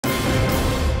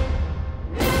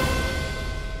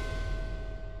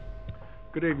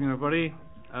Good evening, everybody.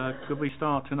 Could we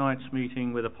start tonight's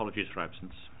meeting with apologies for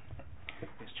absence?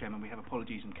 Yes, Chairman, we have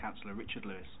apologies from Councillor Richard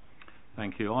Lewis.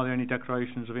 Thank you. Are there any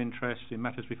declarations of interest in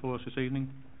matters before us this evening?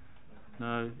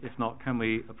 No. If not, can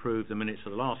we approve the minutes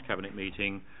of the last Cabinet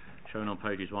meeting shown on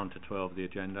pages 1 to 12 of the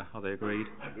agenda? Are they agreed?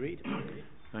 Agreed.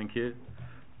 Thank you.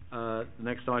 The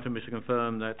next item is to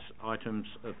confirm that items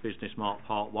of business marked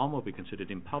Part 1 will be considered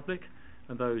in public,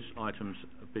 and those items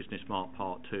of business marked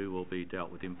Part 2 will be dealt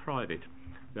with in private.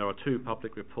 There are two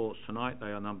public reports tonight. They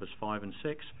are numbers 5 and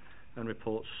 6, and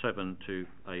reports 7 to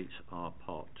 8 are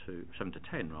Part 2, 7 to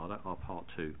 10 rather, are Part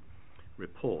 2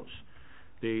 reports.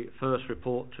 The first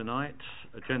report tonight,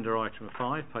 agenda item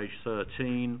 5, page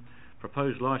 13,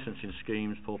 proposed licensing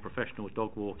schemes for professional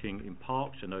dog walking in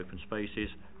parks and open spaces.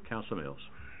 Councillor Mills.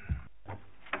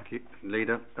 Thank you,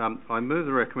 Leader. I move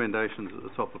the recommendations at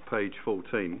the top of page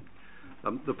 14.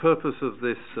 The purpose of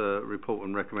this report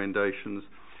and recommendations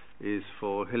is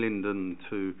for Hillingdon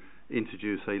to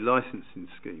introduce a licensing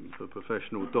scheme for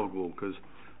professional dog walkers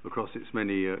across its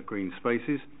many green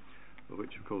spaces, of which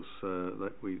of course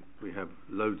that we have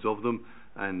loads of them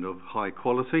and of high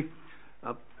quality,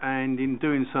 and in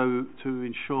doing so to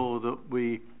ensure that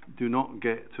we do not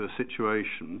get to a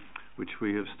situation which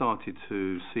we have started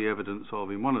to see evidence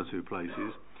of in one or two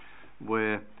places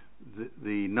where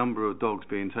the number of dogs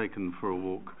being taken for a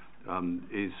walk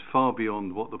is far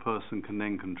beyond what the person can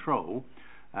then control,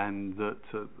 and that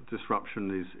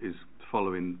disruption is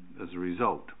following as a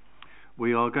result.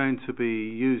 We are going to be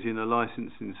using a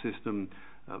licensing system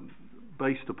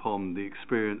based upon the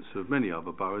experience of many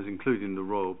other boroughs, including the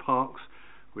Royal Parks,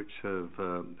 which have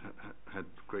had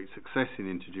great success in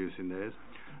introducing theirs.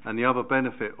 And the other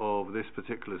benefit of this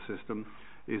particular system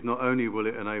is not only will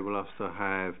it enable us to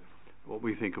have what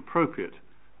we think appropriate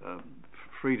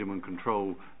freedom and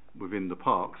control within the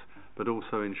parks, but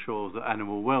also ensures that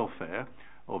animal welfare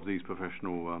of these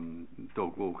professional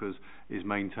dog walkers is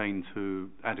maintained to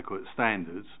adequate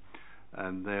standards,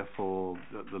 and therefore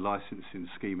the licensing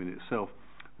scheme in itself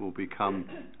will become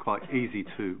quite easy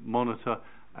to monitor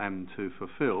and to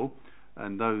fulfil,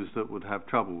 and those that would have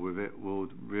trouble with it will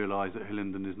realise that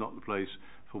Hillingdon is not the place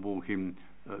for walking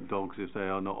dogs if they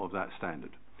are not of that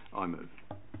standard. I move.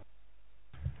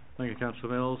 Thank you,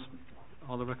 Councillor Mills.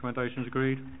 Are the recommendations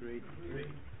agreed? Agreed.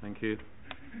 Thank you.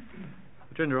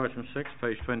 Agenda item 6,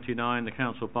 page 29, the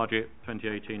Council Budget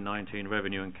 2018-19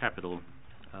 Revenue and Capital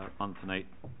Month and 8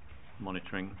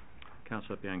 Monitoring.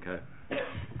 Councillor Bianco.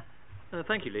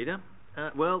 Thank you, Leader.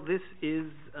 Well, this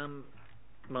is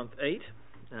month 8,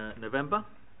 November,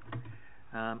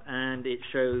 and it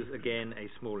shows again a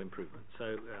small improvement.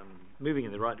 So moving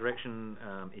in the right direction,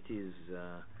 it is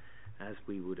as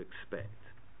we would expect.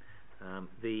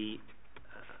 The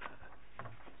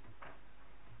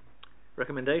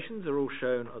recommendations are all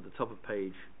shown at the top of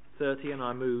page 30, and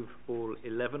I move all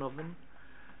 11 of them.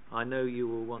 I know you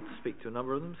will want to speak to a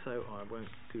number of them, so I won't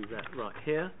do that right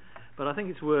here. But I think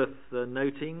it's worth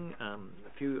noting a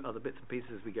few other bits and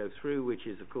pieces as we go through, which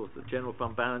is, of course, the general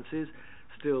fund balances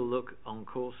still look on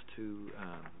course to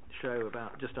show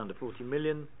about just under 40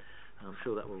 million. I'm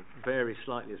sure that will vary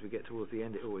slightly as we get towards the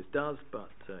end. It always does, but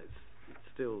it's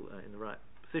still in the right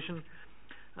position.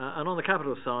 And on the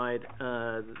capital side,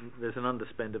 there's an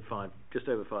underspend of just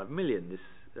over 5 million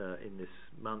in this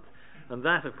month, and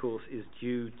that, of course, is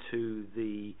due to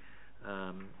the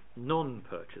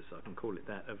non-purchase, I can call it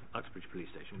that, of Uxbridge Police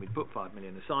Station. We put 5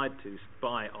 million aside to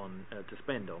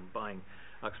spend on buying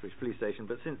Uxbridge Police Station,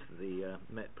 but since the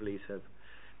Met Police have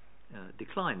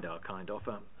declined our kind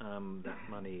offer, that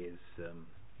money is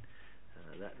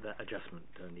that adjustment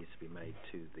needs to be made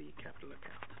to the capital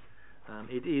account.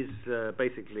 It is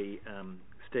basically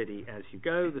steady as you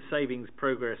go. The savings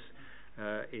progress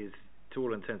is, to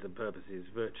all intents and purposes,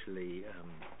 virtually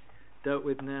dealt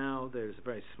with now. There's a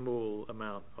very small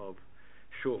amount of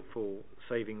shortfall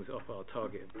savings off our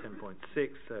target of 10.6,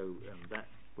 so that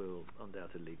will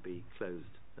undoubtedly be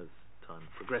closed as time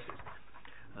progresses.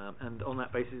 And on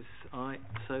that basis, I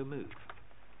so move.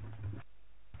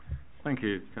 Thank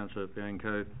you, Councillor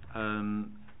Bianco.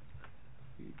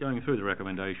 Going through the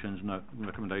recommendations,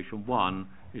 recommendation 1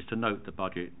 is to note the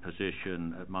budget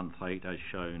position at month 8 as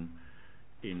shown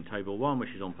in table 1,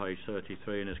 which is on page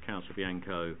 33, and as Councillor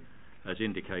Bianco has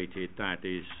indicated, that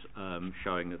is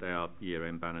showing that our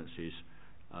year-end balance is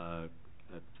at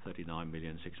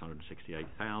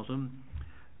 39,668,000.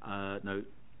 Note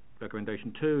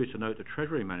recommendation 2 is to note the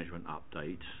Treasury Management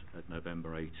update at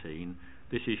November 18.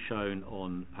 This is shown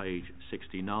on page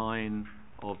 69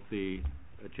 of the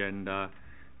agenda,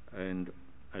 and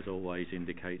as always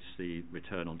indicates the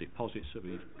return on deposits that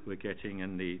we're getting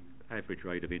and the average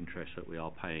rate of interest that we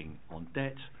are paying on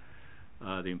debt.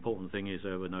 The important thing is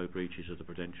there were no breaches of the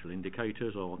prudential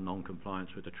indicators or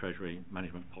non-compliance with the Treasury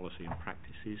management policy and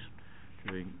practices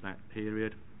during that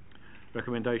period.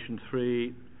 Recommendation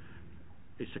 3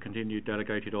 is to continue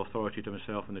delegated authority to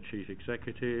myself and the Chief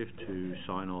Executive to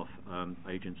sign off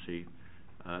agency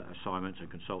assignments and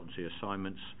consultancy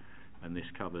assignments, and this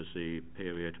covers the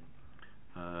period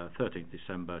 13th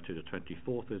December to the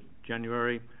 24th of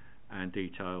January, and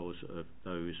details of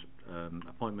those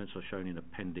appointments are shown in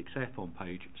Appendix F on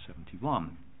page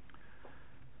 71.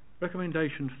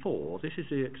 Recommendation 4, this is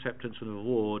the acceptance of an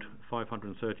award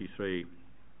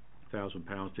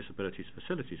 £533,000 Disabilities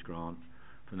Facilities Grant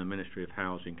from the Ministry of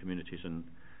Housing, Communities and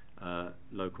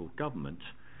Local Government.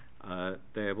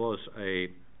 There was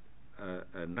a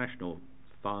national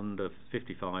fund of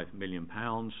 £55 million,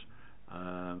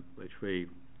 which we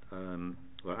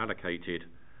were allocated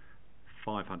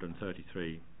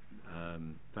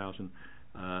 533,000.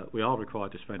 We are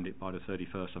required to spend it by the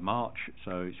 31st of March,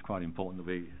 so it's quite important that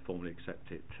we formally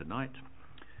accept it tonight.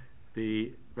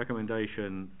 The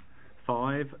recommendation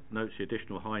 5 notes the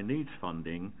additional high needs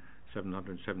funding,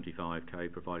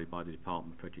 775k, provided by the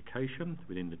Department for Education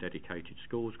within the dedicated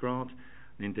schools grant.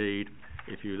 And indeed,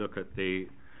 if you look at the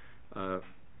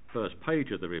first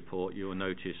page of the report, you will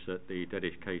notice that the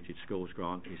dedicated schools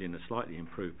grant is in a slightly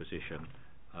improved position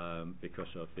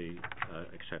because of the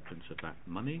acceptance of that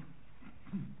money.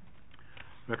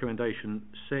 Recommendation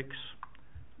 6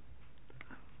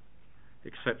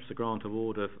 accepts the grant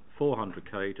award of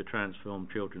 400k to transform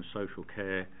children's social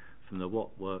care from the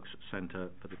What Works Centre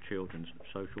for the Children's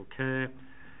Social Care.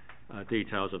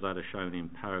 Details of that are shown in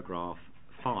paragraph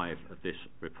 5 of this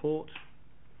report.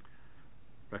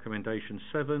 Recommendation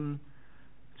 7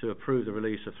 to approve the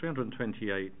release of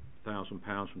 £328,000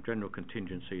 from general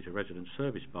contingency to resident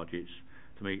service budgets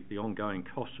to meet the ongoing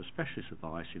costs of specialist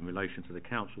advice in relation to the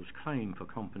Council's claim for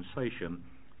compensation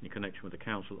in connection with the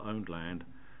Council-owned land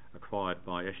acquired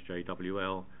by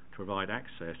SJWL to provide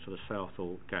access to the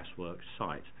Southall Gasworks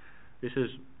site. This is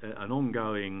an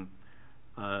ongoing,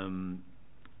 I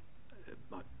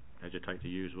hesitate to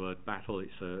use the word battle,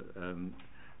 it's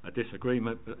a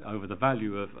disagreement over the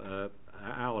value of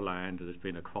our land that has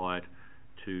been acquired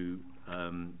to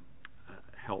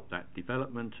help that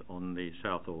development on the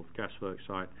Southall Gasworks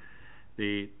site.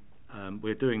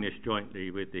 We're doing this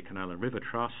jointly with the Canal and River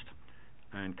Trust,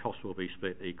 and costs will be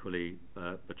split equally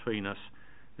between us.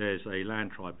 There's a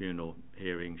land tribunal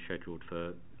hearing scheduled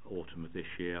for autumn of this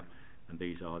year, and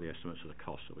these are the estimates of the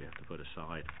costs that we have to put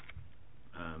aside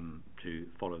to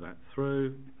follow that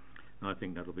through. And I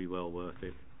think that'll be well worth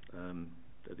it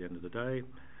at the end of the day.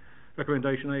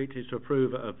 Recommendation 8 is to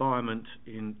approve a virement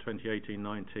in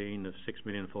 2018-19 of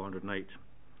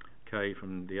 £6,408,000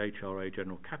 from the HRA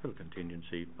General Capital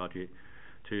Contingency budget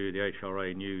to the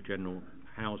HRA new General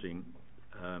Housing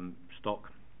stock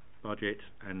budget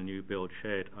and the new Build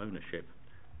Shared Ownership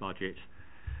budget.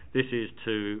 This is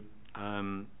to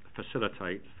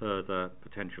facilitate further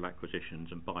potential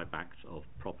acquisitions and buybacks of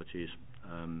properties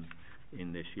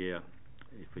in this year,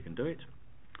 if we can do it.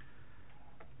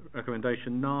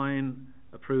 Recommendation 9,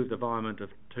 approve the virement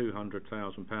of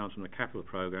 £200,000 from the capital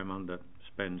programme under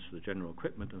spends for the general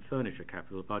equipment and furniture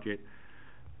capital budget.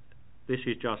 This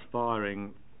is just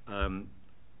firing an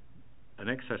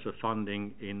excess of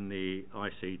funding in the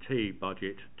ICT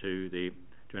budget to the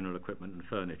general equipment and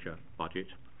furniture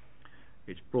budget.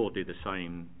 It's broadly the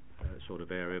same sort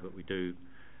of area, but we do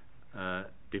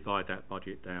divide that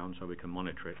budget down so we can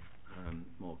monitor it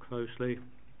more closely.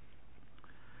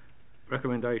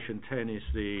 Recommendation 10 is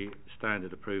the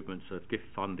standard improvements of gift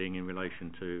funding in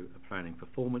relation to a planning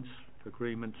performance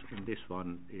agreement, and this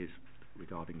one is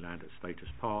regarding land at Status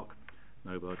Park,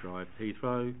 Nobel Drive,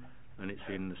 Heathrow, and it's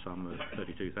in the sum of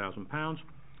 £32,000.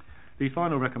 The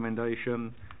final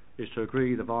recommendation is to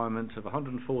agree the virement of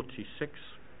 £146,000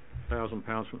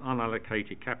 from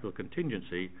unallocated capital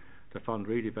contingency to fund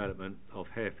redevelopment of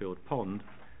Harefield Pond,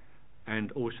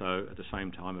 and also at the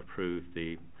same time approve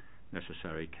the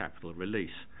necessary capital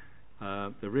release.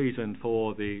 The reason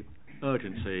for the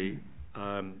urgency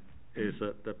is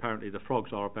that apparently the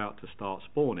frogs are about to start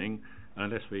spawning, and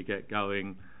unless we get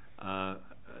going,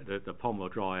 the pond will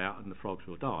dry out and the frogs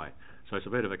will die. So it's a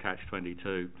bit of a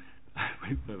catch-22.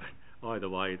 Either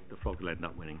way, the frog will end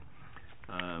up winning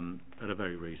at a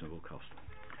very reasonable cost.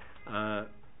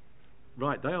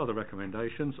 Right, they are the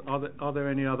recommendations. Are there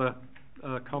any other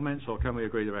comments, or can we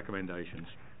agree the recommendations?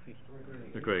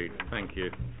 Agreed. Thank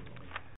you.